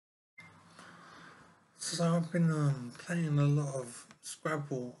So I've been playing a lot of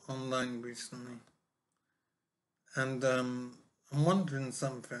Scrabble online recently, and I'm wondering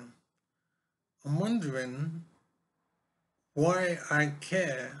something. I'm wondering why I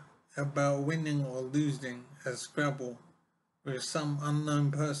care about winning or losing at Scrabble with some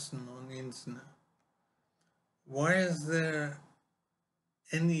unknown person on the internet. Why is there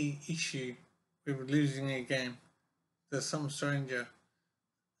any issue with losing a game to some stranger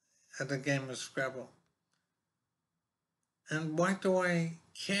at a game of Scrabble? And why do I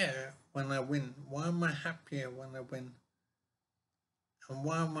care when I win? Why am I happier when I win? And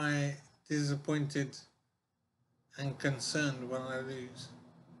why am I disappointed and concerned when I lose?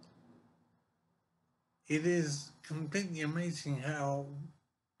 It is completely amazing how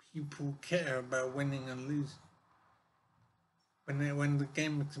people care about winning and losing when the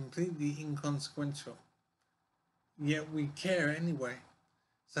game is completely inconsequential. Yet we care anyway.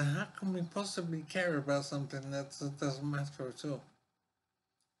 So how can we possibly care about something that doesn't matter at all?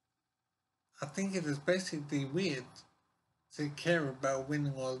 I think it is basically weird to care about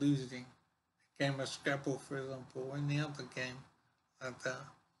winning or losing. A game of Scrabble, for example, or any other game like that.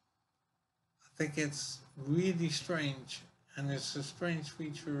 I think it's really strange, and it's a strange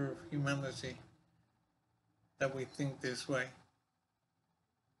feature of humanity that we think this way.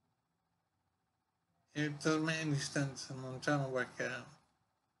 It doesn't make any sense, and I'm trying to work it out.